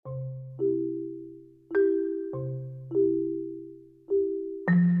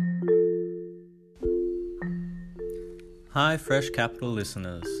Hi, Fresh Capital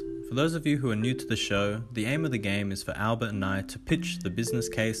listeners. For those of you who are new to the show, the aim of the game is for Albert and I to pitch the business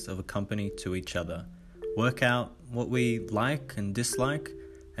case of a company to each other, work out what we like and dislike,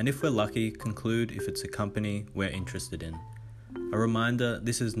 and if we're lucky, conclude if it's a company we're interested in. A reminder,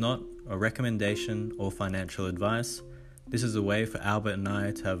 this is not a recommendation or financial advice. This is a way for Albert and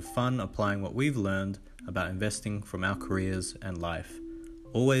I to have fun applying what we've learned about investing from our careers and life.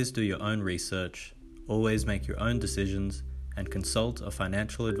 Always do your own research, always make your own decisions, and consult a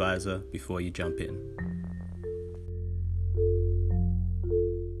financial advisor before you jump in.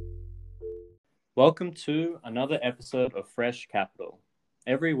 Welcome to another episode of Fresh Capital.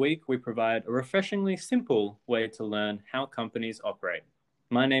 Every week we provide a refreshingly simple way to learn how companies operate.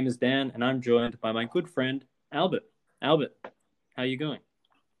 My name is Dan and I'm joined by my good friend Albert. Albert, how are you going?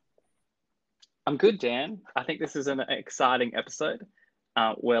 I'm good, Dan. I think this is an exciting episode.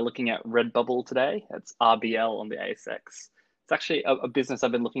 We're looking at Redbubble today. It's RBL on the ASX. It's actually a business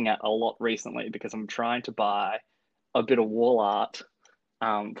I've been looking at a lot recently because I'm trying to buy a bit of wall art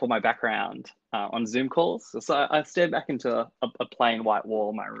for my background on Zoom calls. So I stared back into a plain white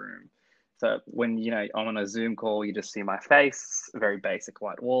wall in my room. So when I'm on a Zoom call, you just see my face, a very basic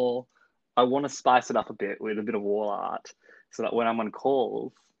white wall. I want to spice it up a bit with a bit of wall art so that when I'm on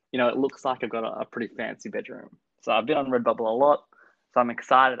calls, it looks like I've got a pretty fancy bedroom. So I've been on Redbubble a lot. So I'm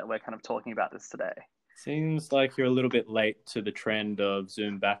excited that we're kind of talking about this today. Seems like you're a little bit late to the trend of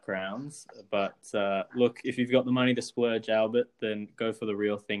Zoom backgrounds, but look, if you've got the money to splurge, Albert, then go for the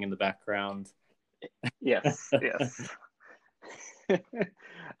real thing in the background. Yes.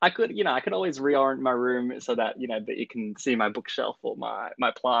 I could always reorient my room so that that you can see my bookshelf or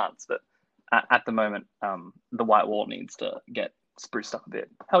my plants, but at the moment, the white wall needs to get spruced up a bit.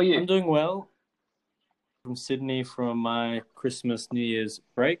 How are you? I'm doing well. From Sydney from my Christmas, New Year's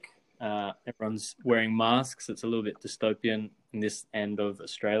break. Everyone's wearing masks. It's a little bit dystopian in this end of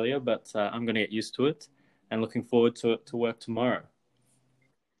Australia, but I'm going to get used to it and looking forward to work tomorrow.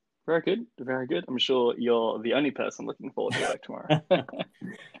 Very good. Very good. I'm sure you're the only person looking forward to work tomorrow.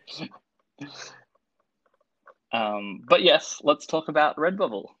 But yes, let's talk about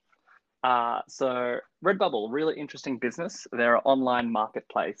Redbubble. So Redbubble, really interesting business. They're an online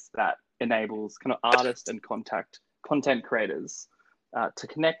marketplace that enables kind of artists and content creators to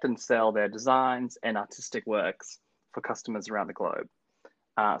connect and sell their designs and artistic works for customers around the globe.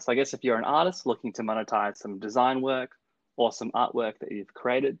 So I guess if you're an artist looking to monetize some design work or some artwork that you've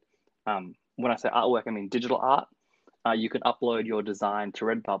created, when I say artwork, I mean digital art, you can upload your design to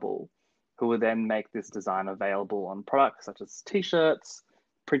Redbubble, who will then make this design available on products such as t-shirts,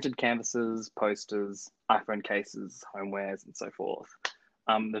 printed canvases, posters, iPhone cases, homewares, and so forth.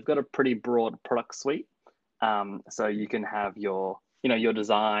 They've got a pretty broad product suite. So you can have your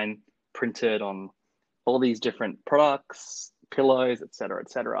design printed on all these different products, pillows, et cetera,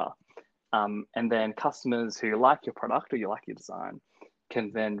 and then customers who like your product or you like your design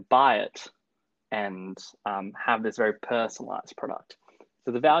can then buy it and have this very personalized product.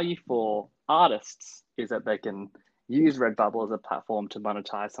 So the value for artists is that they can use Redbubble as a platform to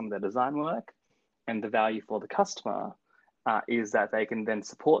monetize some of their design work, and the value for the customer is that they can then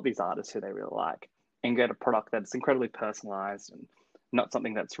support these artists who they really like and get a product that's incredibly personalized and not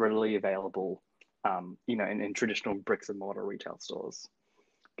something that's readily available, in traditional bricks and mortar retail stores.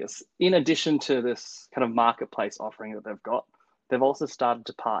 I guess in addition to this kind of marketplace offering that they've got, they've also started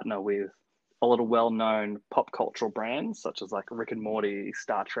to partner with a lot of well-known pop cultural brands such as like Rick and Morty,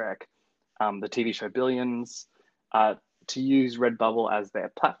 Star Trek, the TV show Billions, to use Redbubble as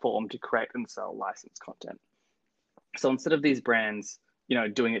their platform to create and sell licensed content. So instead of these brands,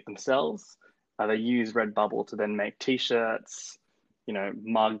 doing it themselves, they use Redbubble to then make t-shirts,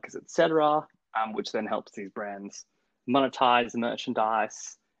 mugs, etc., which then helps these brands monetize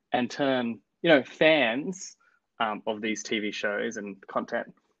merchandise and turn, fans of these TV shows and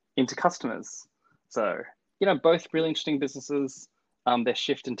content into customers. So, both really interesting businesses. Their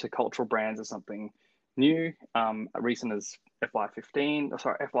shift into cultural brands is something new, recent as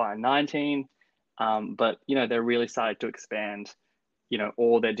FY19. But they're really started to expand,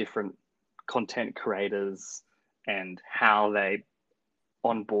 all their different content creators and how they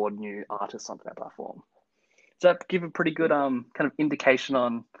onboard new artists onto their platform. Does that give a pretty good kind of indication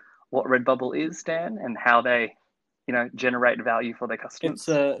on what Redbubble is, Dan, and how they generate value for their customers?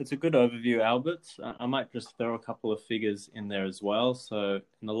 It's a good overview, Albert. I might just throw a couple of figures in there as well. So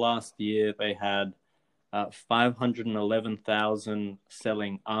in the last year, they had 511,000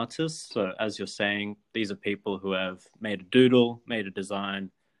 selling artists. So as you're saying, these are people who have made a doodle, made a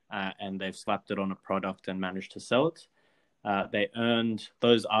design, and they've slapped it on a product and managed to sell it.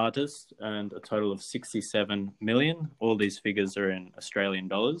 Those artists earned a total of 67 million. All these figures are in Australian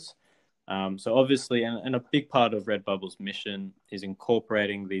dollars. So obviously, and a big part of Redbubble's mission is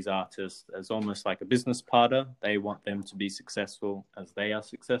incorporating these artists as almost like a business partner. They want them to be successful as they are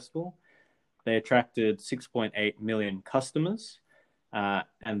successful. They attracted 6.8 million customers,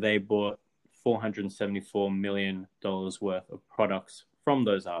 and they bought $474 million worth of products from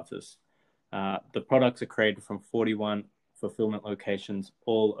those artists. The products are created from 41 fulfillment locations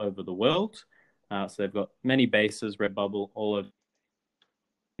all over the world. So they've got many bases, Redbubble, all over.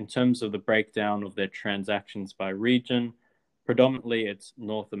 In terms of the breakdown of their transactions by region, predominantly it's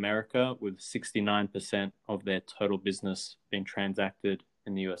North America, with 69% of their total business being transacted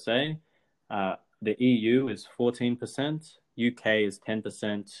in the USA. The EU is 14%, UK is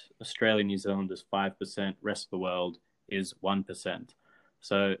 10%, Australia, New Zealand is 5%, rest of the world is 1%.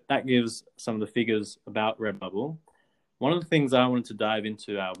 So that gives some of the figures about Redbubble. One of the things I wanted to dive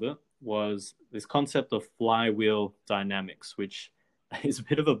into, Albert, was this concept of flywheel dynamics, which is a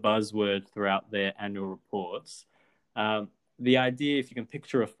bit of a buzzword throughout their annual reports. The idea, if you can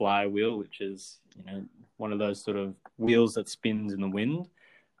picture a flywheel, which is, one of those sort of wheels that spins in the wind,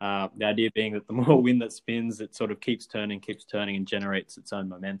 the idea being that the more wind that spins, it sort of keeps turning and generates its own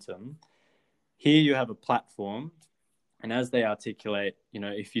momentum. Here you have a platform, and as they articulate,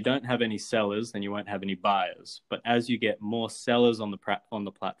 if you don't have any sellers, then you won't have any buyers. But as you get more sellers on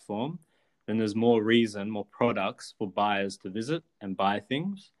the platform, then there's more products for buyers to visit and buy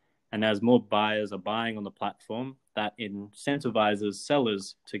things. And as more buyers are buying on the platform, that incentivizes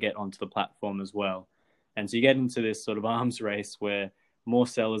sellers to get onto the platform as well. And so you get into this sort of arms race where more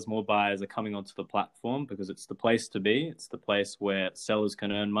sellers, more buyers are coming onto the platform because it's the place to be. It's the place where sellers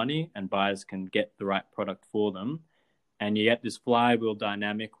can earn money and buyers can get the right product for them. And you get this flywheel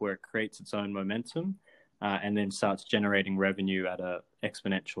dynamic where it creates its own momentum and then starts generating revenue at an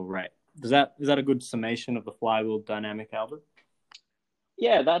exponential rate. Is that a good summation of the flywheel dynamic, Albert?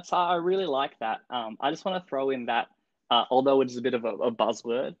 Yeah, I really like that. I just want to throw in that, although it is a bit of a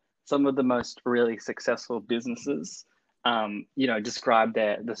buzzword, some of the most really successful businesses, describe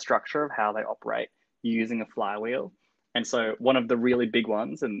the structure of how they operate using a flywheel. And so one of the really big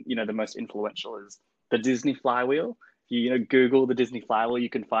ones, and the most influential, is the Disney flywheel. If you Google the Disney flywheel, you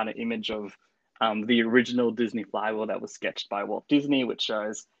can find an image of the original Disney flywheel that was sketched by Walt Disney, which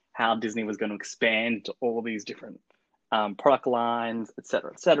shows how Disney was going to expand to all these different product lines, et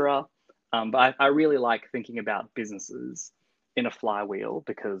cetera, et cetera. But I really like thinking about businesses in a flywheel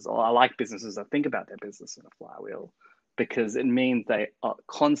because I like businesses that think about their business in a flywheel because it means they are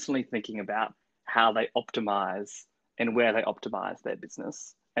constantly thinking about how they optimize and where they optimize their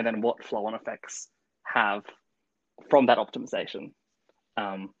business and then what flow-on effects have from that optimization.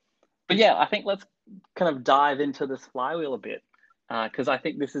 But yeah, I think let's kind of dive into this flywheel a bit because I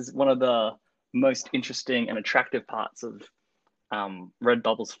think this is one of the most interesting and attractive parts of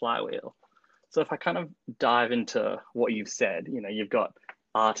Redbubble's flywheel. So if I kind of dive into what you've said, you've got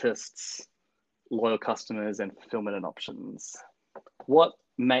artists, loyal customers, and fulfillment and options. What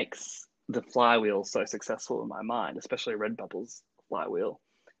makes the flywheel so successful in my mind, especially Redbubble's flywheel,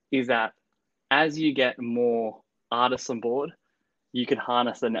 is that as you get more artists on board, you can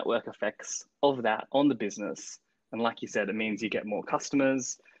harness the network effects of that on the business. And like you said, it means you get more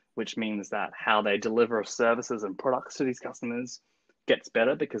customers, which means that how they deliver services and products to these customers gets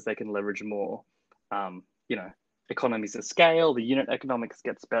better because they can leverage more, economies of scale. The unit economics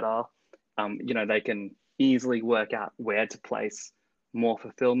gets better. They can easily work out where to place more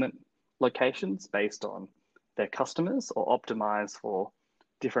fulfillment locations based on their customers or optimize for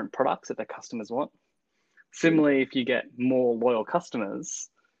different products that their customers want. Similarly, if you get more loyal customers,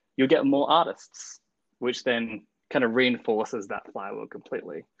 you'll get more artists, which then kind of reinforces that flywheel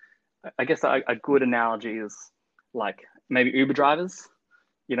completely. I guess a good analogy is like maybe Uber drivers.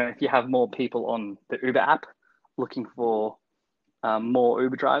 If you have more people on the Uber app looking for more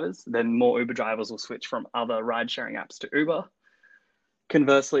Uber drivers, then more Uber drivers will switch from other ride-sharing apps to Uber.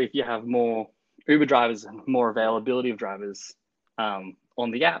 Conversely, if you have more Uber drivers and more availability of drivers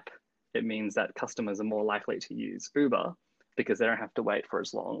on the app, it means that customers are more likely to use Uber because they don't have to wait for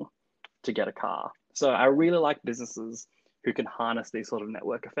as long to get a car. So I really like businesses who can harness these sort of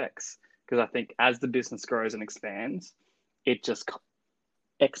network effects because I think as the business grows and expands, it just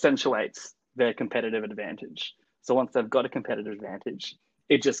accentuates their competitive advantage. So once they've got a competitive advantage,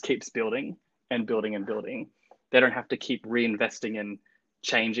 it just keeps building and building and building. They don't have to keep reinvesting in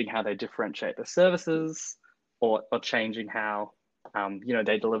changing how they differentiate their services or changing how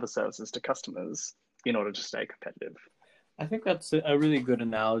they deliver services to customers in order to stay competitive. I think that's a really good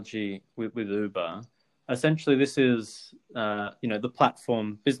analogy with Uber. essentially this is the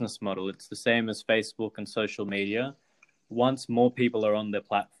platform business model. It's the same as Facebook and social media. Once more people are on their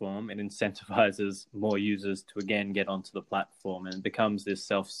platform, it incentivizes more users to again get onto the platform, and it becomes this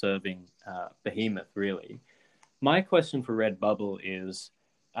self-serving behemoth, really. My question for Redbubble is,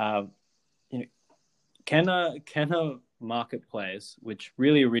 uh, you know, can a marketplace which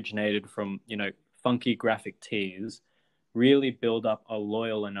really originated from funky graphic tees really build up a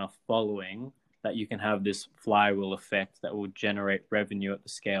loyal enough following that you can have this flywheel effect that will generate revenue at the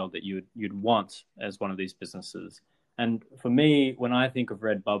scale that you'd want as one of these businesses? And for me, when I think of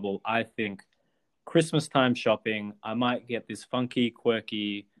Redbubble, I think Christmas time shopping. I might get this funky,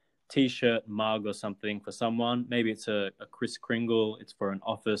 quirky T-shirt, mug, or something for someone. Maybe it's a Kris Kringle. It's for an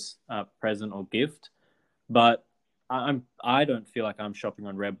office present or gift. But I don't feel like I'm shopping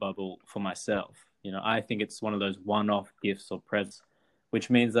on Redbubble for myself. I think it's one of those one-off gifts or presents, which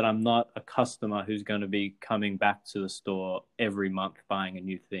means that I'm not a customer who's going to be coming back to the store every month buying a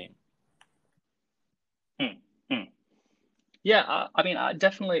new thing. Mm, mm. Yeah, I mean, I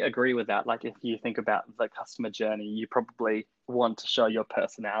definitely agree with that. Like, if you think about the customer journey, you probably want to show your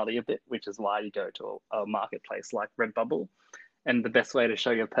personality a bit, which is why you go to a marketplace like Redbubble. And the best way to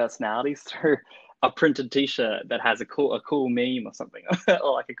show your personality is through a printed T-shirt that has a cool meme or something,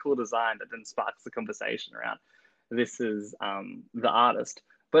 or like a cool design that then sparks the conversation around this is the artist.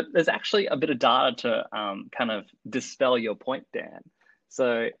 But there's actually a bit of data to kind of dispel your point, Dan.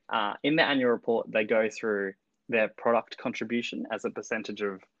 So in the annual report, they go through their product contribution as a percentage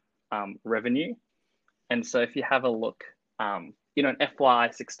of revenue. And so if you have a look, in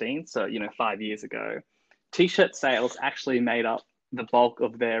FY16, so 5 years ago, T-shirt sales actually made up the bulk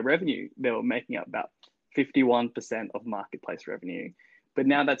of their revenue. They were making up about 51% of marketplace revenue, but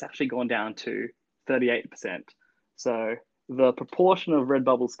now that's actually gone down to 38%. So the proportion of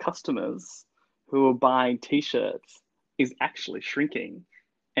Redbubble's customers who are buying T-shirts is actually shrinking.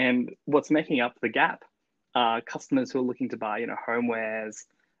 And what's making up the gap are customers who are looking to buy, homewares,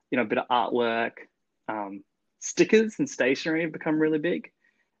 a bit of artwork, stickers and stationery have become really big.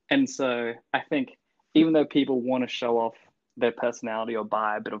 And so I think even though people want to show off their personality or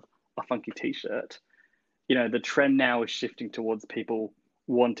buy a bit of a funky T-shirt, the trend now is shifting towards people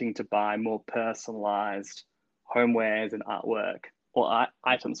wanting to buy more personalized homewares and artwork or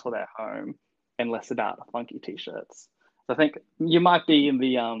items for their home and less about funky T-shirts. So I think you might be in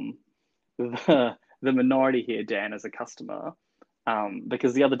the minority here, Dan, as a customer,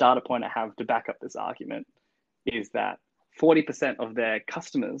 because the other data point I have to back up this argument is that 40% of their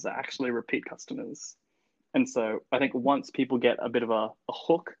customers are actually repeat customers. And so I think once people get a bit of a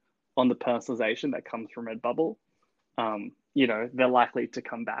hook on the personalization that comes from Redbubble, they're likely to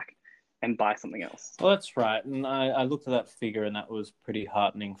come back and buy something else. Well, that's right. And I looked at that figure and that was pretty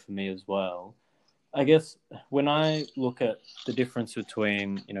heartening for me as well. I guess when I look at the difference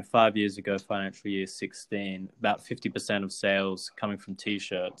between, 5 years ago, financial year 16, about 50% of sales coming from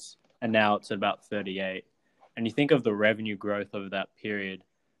T-shirts, and now it's at about 38. And you think of the revenue growth over that period,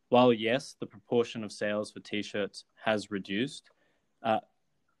 while yes, the proportion of sales for T-shirts has reduced,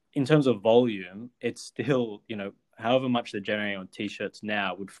 in terms of volume, it's still, however much they're generating on T-shirts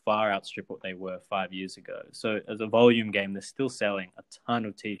now would far outstrip what they were 5 years ago. So as a volume game, they're still selling a ton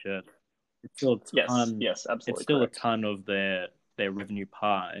of T-shirts. It's still a ton. Yes, absolutely. It's still correct. a ton of their revenue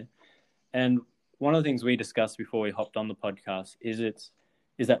pie. And one of the things we discussed before we hopped on the podcast is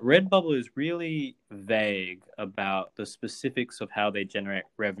that Redbubble is really vague about the specifics of how they generate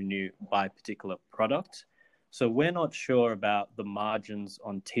revenue by particular product. So we're not sure about the margins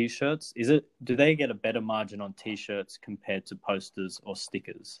on T-shirts. Do they get a better margin on T-shirts compared to posters or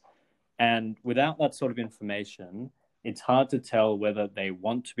stickers? And without that sort of information, it's hard to tell whether they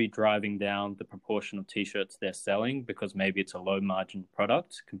want to be driving down the proportion of T-shirts they're selling because maybe it's a low margin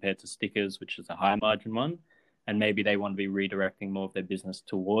product compared to stickers, which is a high margin one. And maybe they want to be redirecting more of their business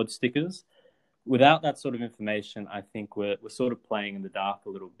towards stickers. Without that sort of information, I think we're sort of playing in the dark a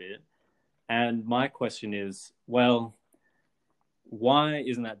little bit. And my question is, well, why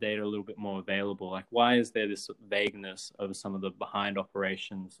isn't that data a little bit more available? Like, why is there this vagueness over some of the behind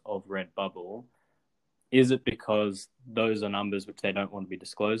operations of Redbubble? Is it because those are numbers which they don't want to be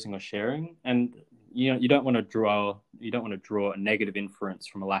disclosing or sharing? And you don't want to draw a negative inference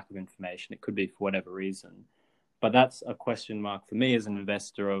from a lack of information. It could be for whatever reason. But that's a question mark for me as an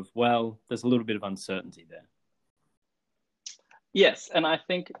investor of, well, there's a little bit of uncertainty there. Yes, and I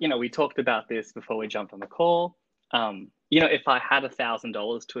think, we talked about this before we jumped on the call. If I had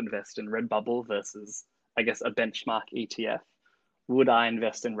 $1,000 to invest in Redbubble versus, I guess, a benchmark ETF, would I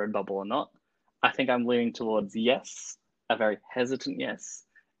invest in Redbubble or not? I think I'm leaning towards yes, a very hesitant yes.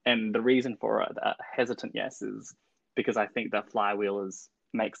 And the reason for a hesitant yes is because I think that flywheel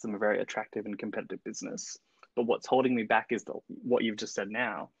makes them a very attractive and competitive business. But what's holding me back is what you've just said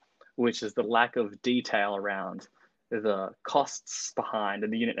now, which is the lack of detail around the costs behind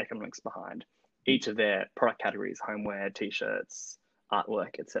and the unit economics behind each of their product categories: homeware, t-shirts,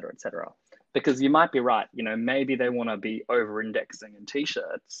 artwork, etc., etc. Because you might be right, maybe they want to be over-indexing in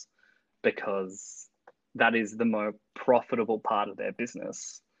t-shirts because that is the more profitable part of their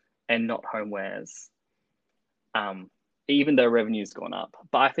business and not homewares, even though revenue's gone up.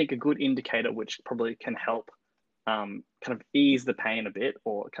 But I think a good indicator, which probably can help kind of ease the pain a bit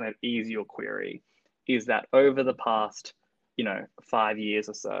or kind of ease your query, is that over the past, 5 years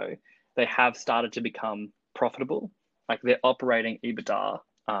or so, they have started to become profitable. Like their operating EBITDA,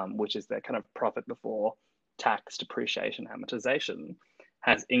 which is their kind of profit before tax, depreciation, amortization,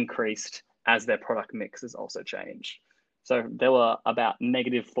 has increased as their product mix has also changed. So they were about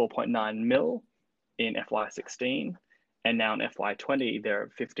negative 4.9 mil in FY16, and now in FY20, they're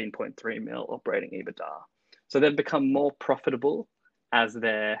at 15.3 mil operating EBITDA. So they've become more profitable as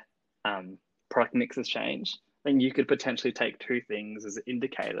their product mix has changed. Then you could potentially take two things as an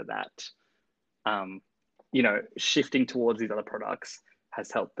indicator that, shifting towards these other products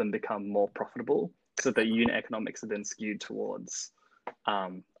has helped them become more profitable. So the unit economics are then skewed towards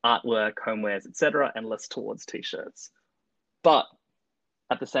artwork, homewares, etc., and less towards t-shirts. But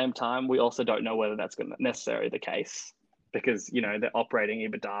at the same time, we also don't know whether that's going to necessarily the case, because their operating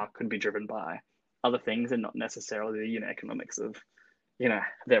EBITDA could be driven by other things and not necessarily the unit economics of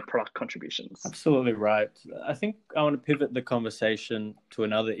their product contributions. Absolutely right. I think I want to pivot the conversation to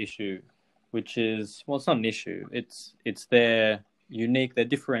another issue, which is, well, it's not an issue. It's their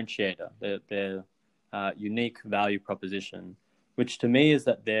differentiator, their unique value proposition, which to me is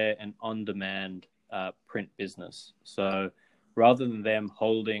that they're an on-demand print business. So rather than them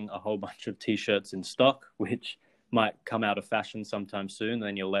holding a whole bunch of t-shirts in stock, which might come out of fashion sometime soon,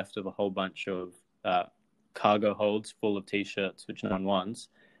 then you're left with a whole bunch of cargo holds full of t-shirts, which no one wants.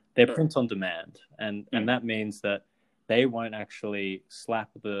 They're print on demand. And that means that they won't actually slap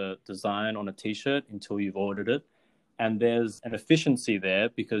the design on a t-shirt until you've ordered it. And there's an efficiency there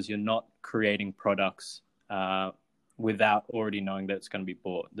because you're not creating products without already knowing that it's going to be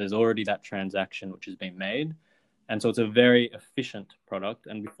bought. There's already that transaction which has been made. And so it's a very efficient product.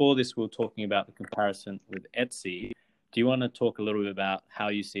 And before this, we were talking about the comparison with Etsy. Do you want to talk a little bit about how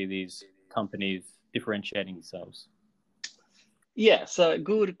you see these companies differentiating themselves? Yeah, so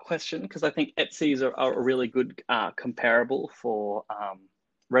good question, because I think Etsy's are a really good comparable for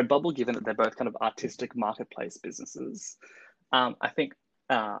Redbubble, given that they're both kind of artistic marketplace businesses. I think,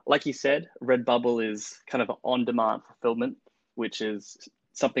 like you said, Redbubble is kind of an on-demand fulfillment, which is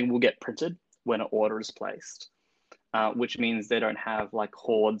something will get printed when an order is placed, which means they don't have like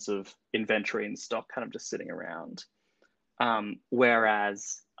hordes of inventory in stock kind of just sitting around.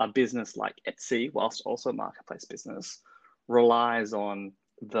 Whereas a business like Etsy, whilst also a marketplace business, relies on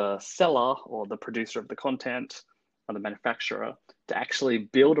the seller or the producer of the content or the manufacturer to actually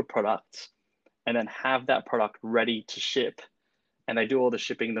build a product and then have that product ready to ship. And they do all the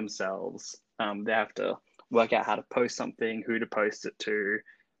shipping themselves. They have to work out how to post something, who to post it to,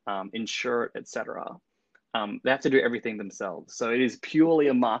 insure it, etc. They have to do everything themselves. So it is purely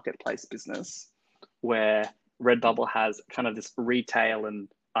a marketplace business where Redbubble has kind of this retail and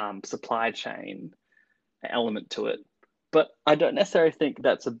supply chain element to it. But I don't necessarily think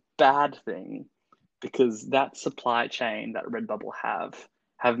that's a bad thing, because that supply chain that Redbubble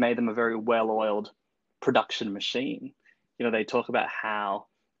have made them a very well-oiled production machine. They talk about how,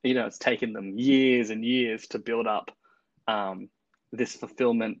 it's taken them years and years to build up this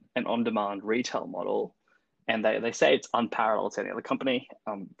fulfillment and on-demand retail model. And they say it's unparalleled to any other company.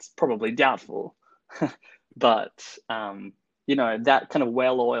 It's probably doubtful. But, that kind of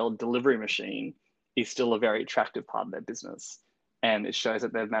well-oiled delivery machine is still a very attractive part of their business. And it shows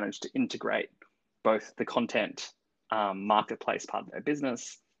that they've managed to integrate both the content marketplace part of their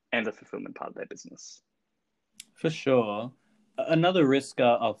business and the fulfillment part of their business. For sure. Another risk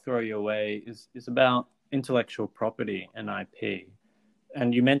I'll throw your way is about intellectual property and IP.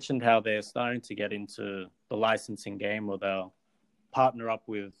 And you mentioned how they're starting to get into the licensing game, or they'll partner up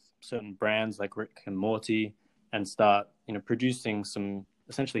with certain brands like Rick and Morty and start, producing some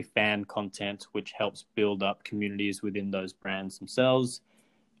essentially fan content, which helps build up communities within those brands themselves.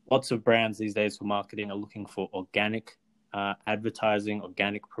 Lots of brands these days for marketing are looking for organic advertising,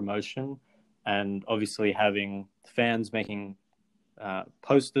 organic promotion, and obviously having fans making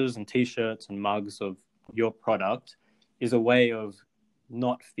posters and t-shirts and mugs of your product is a way of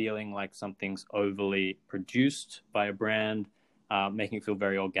not feeling like something's overly produced by a brand, making it feel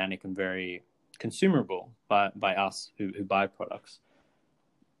very organic and very consumable by us who buy products.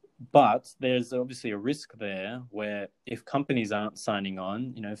 But there's obviously a risk there where if companies aren't signing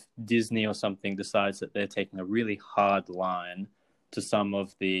on, if Disney or something decides that they're taking a really hard line to some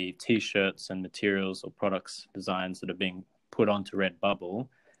of the T-shirts and materials or products designs that are being put onto Redbubble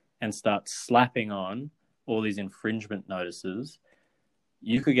and start slapping on all these infringement notices,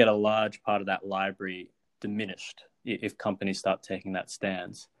 you could get a large part of that library diminished if companies start taking that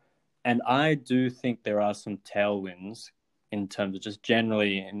stance. And I do think there are some tailwinds in terms of just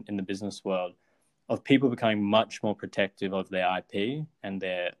generally in the business world of people becoming much more protective of their IP and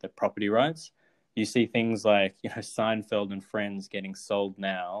their property rights. You see things like, Seinfeld and Friends getting sold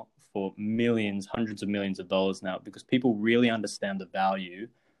now for millions, hundreds of millions of dollars now, because people really understand the value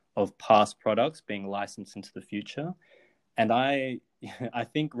of past products being licensed into the future. And I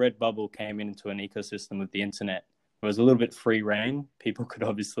think Redbubble came into an ecosystem with the internet. It was a little bit free reign. People could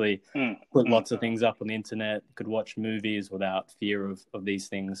obviously put lots of things up on the internet, could watch movies without fear of these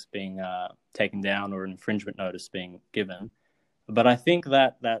things being taken down or an infringement notice being given. But I think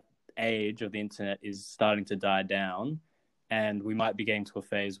that age of the internet is starting to die down, and we might be getting to a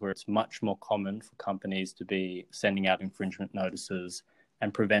phase where it's much more common for companies to be sending out infringement notices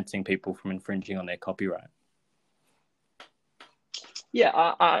and preventing people from infringing on their copyright. Yeah,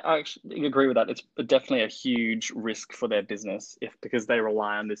 I actually agree with that. It's definitely a huge risk for their business because they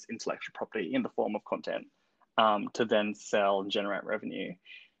rely on this intellectual property in the form of content to then sell and generate revenue.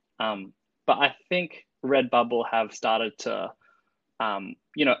 But I think Redbubble have started to,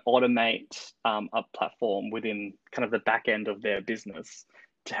 automate a platform within kind of the back end of their business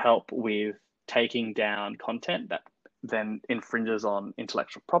to help with taking down content that then infringes on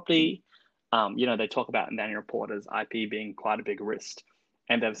intellectual property. They talk about in the annual report as IP being quite a big risk,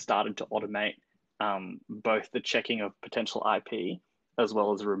 and they've started to automate both the checking of potential IP as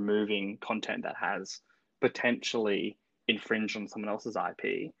well as removing content that has potentially infringed on someone else's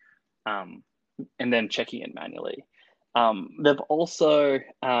IP, and then checking it manually. They've also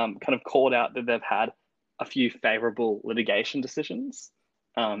kind of called out that they've had a few favorable litigation decisions,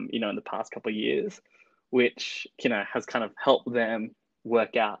 in the past couple of years, which, has kind of helped them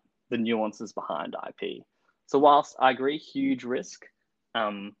work out the nuances behind IP. So whilst I agree, huge risk,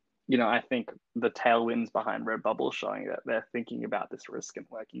 I think the tailwinds behind Redbubble showing that they're thinking about this risk and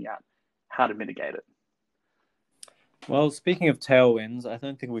working out how to mitigate it. Well, speaking of tailwinds, I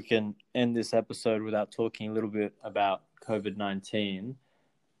don't think we can end this episode without talking a little bit about COVID-19.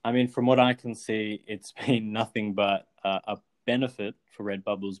 I mean, from what I can see, it's been nothing but a benefit for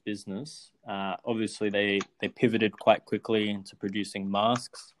Redbubble's business. Obviously, they pivoted quite quickly into producing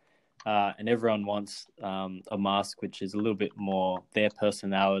masks. And everyone wants a mask which is a little bit more their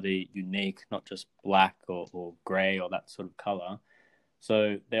personality, unique, not just black or grey or that sort of colour.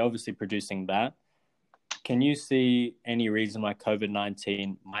 So they're obviously producing that. Can you see any reason why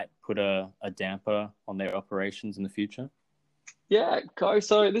COVID-19 might put a damper on their operations in the future? Yeah,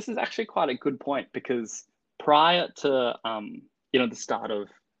 so this is actually quite a good point, because prior to the start of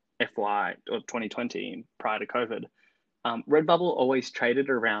FY or 2020, prior to COVID, Redbubble always traded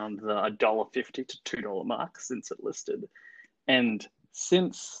around the $1.50 to $2 mark since it listed. And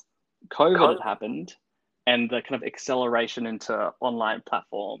since COVID had happened and the kind of acceleration into online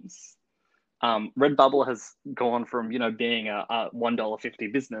platforms, Redbubble has gone from, being a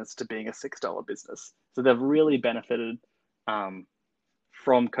 $1.50 business to being a $6 business. So they've really benefited from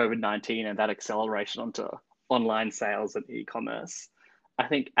COVID-19 and that acceleration onto online sales and e-commerce. I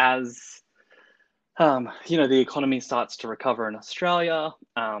think as the economy starts to recover in Australia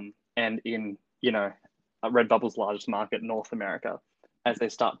and in, Redbubble's largest market, North America, as they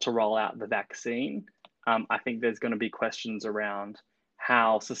start to roll out the vaccine, I think there's going to be questions around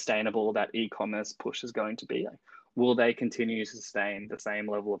how sustainable that e-commerce push is going to be. Like, will they continue to sustain the same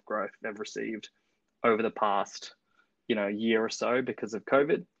level of growth they've received over the past, year or so because of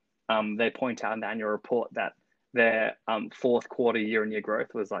COVID? They point out in the annual report that their fourth quarter year-on-year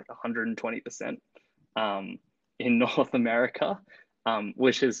growth was like 120%. In North America,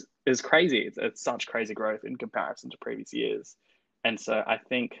 which is crazy. It's such crazy growth in comparison to previous years. And so I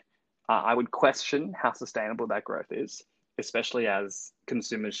think I would question how sustainable that growth is, especially as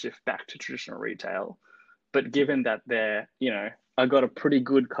consumers shift back to traditional retail. But given that I got a pretty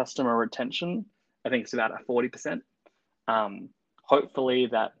good customer retention, I think it's about a 40%. Hopefully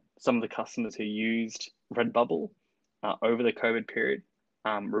that some of the customers who used Redbubble over the COVID period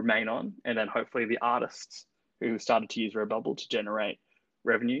remain on, and then hopefully the artists who started to use Redbubble to generate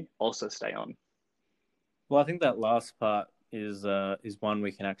revenue also stay on. Well, I think that last part is one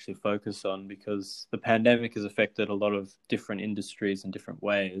we can actually focus on, because the pandemic has affected a lot of different industries in different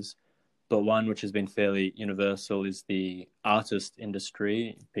ways. But one which has been fairly universal is the artist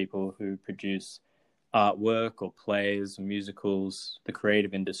industry, people who produce artwork or plays, musicals, the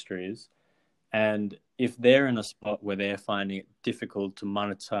creative industries. And if they're in a spot where they're finding it difficult to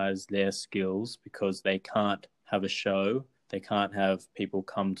monetize their skills because they can't have a show, they can't have people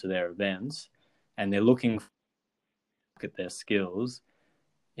come to their events, and they're looking at their skills,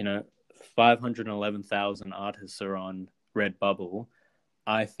 511,000 artists are on Redbubble.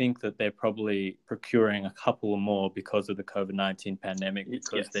 I think that they're probably procuring a couple more because of the COVID-19 pandemic,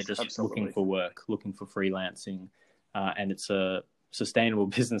 because they're just absolutely looking for work, looking for freelancing. And it's a sustainable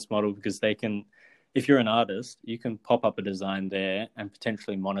business model, because they can, if you're an artist, you can pop up a design there and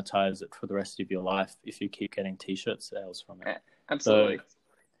potentially monetize it for the rest of your life if you keep getting t-shirt sales from it. Yeah, absolutely. So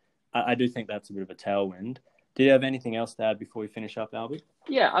I do think that's a bit of a tailwind. Do you have anything else to add before we finish up, Albert?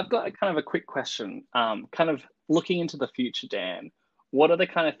 Yeah, I've got kind of a quick question. Kind of looking into the future, Dan, what are the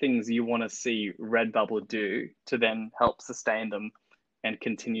kind of things you want to see Redbubble do to then help sustain them and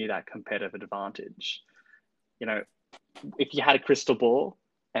continue that competitive advantage? If you had a crystal ball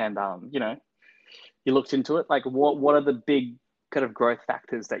and, you looked into it, like what are the big kind of growth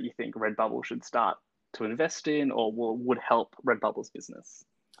factors that you think Redbubble should start to invest in, or would help Redbubble's business?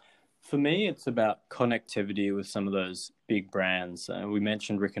 For me, it's about connectivity with some of those big brands. We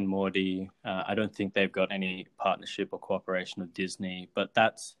mentioned Rick and Morty. I don't think they've got any partnership or cooperation with Disney, but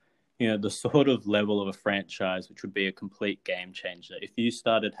that's, the sort of level of a franchise which would be a complete game changer. If you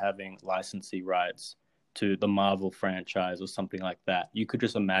started having licensee rights to the Marvel franchise or something like that, you could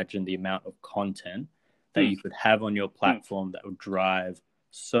just imagine the amount of content that you could have on your platform that would drive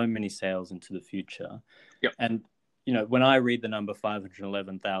so many sales into the future. Yep. And when I read the number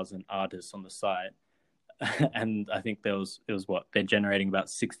 511,000 artists on the site, and I think it was what they're generating about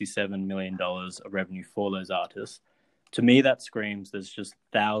 $67 million of revenue for those artists. To me, that screams there's just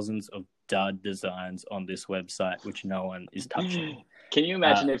thousands of dud designs on this website which no one is touching. Can you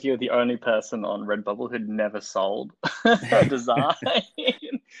imagine if you're the only person on Redbubble who'd never sold a design? Do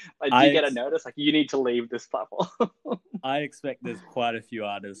you get a notice? Like, you need to leave this platform. I expect there's quite a few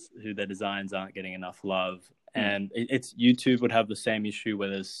artists who their designs aren't getting enough love. And it's YouTube would have the same issue, where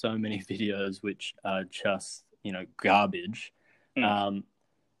there's so many videos which are just, garbage. And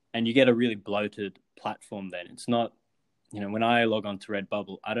you get a really bloated platform then. It's not, when I log on to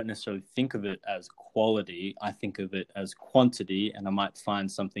Redbubble, I don't necessarily think of it as quality. I think of it as quantity, and I might find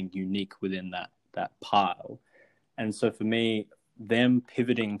something unique within that pile. And so for me, them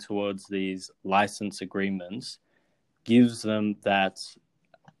pivoting towards these license agreements gives them that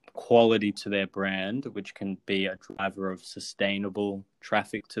quality to their brand, which can be a driver of sustainable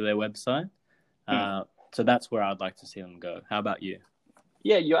traffic to their website. So that's where I'd like to see them go. How about you?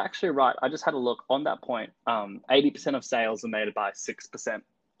 Yeah, you're actually right. I just had a look on that point. 80% of sales are made by 6%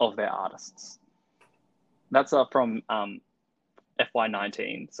 of their artists. That's from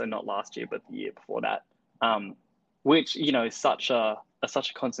FY19, so not last year, but the year before that. Which, is such a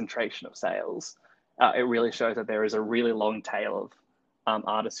concentration of sales. It really shows that there is a really long tail of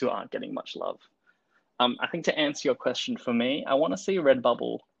artists who aren't getting much love. I think to answer your question, for me, I want to see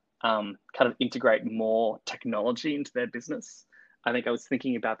Redbubble kind of integrate more technology into their business. I think I was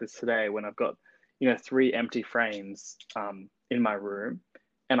thinking about this today when I've got, 3 empty frames in my room,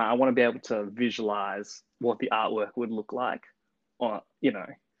 and I want to be able to visualize what the artwork would look like on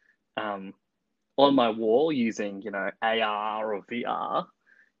my wall using, AR or VR,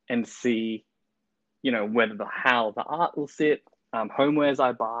 and see, how the art will sit, homewares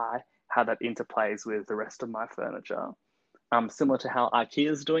I buy, how that interplays with the rest of my furniture. Similar to how IKEA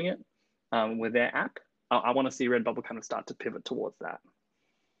is doing it with their app. I want to see Redbubble kind of start to pivot towards that.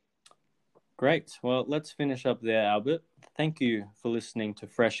 Great. Well, let's finish up there, Albert. Thank you for listening to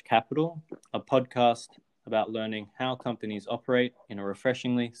Fresh Capital, a podcast about learning how companies operate in a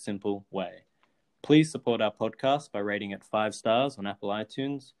refreshingly simple way. Please support our podcast by rating it 5 stars on Apple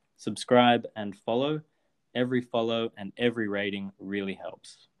iTunes. Subscribe and follow. Every follow and every rating really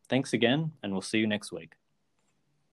helps. Thanks again, and we'll see you next week.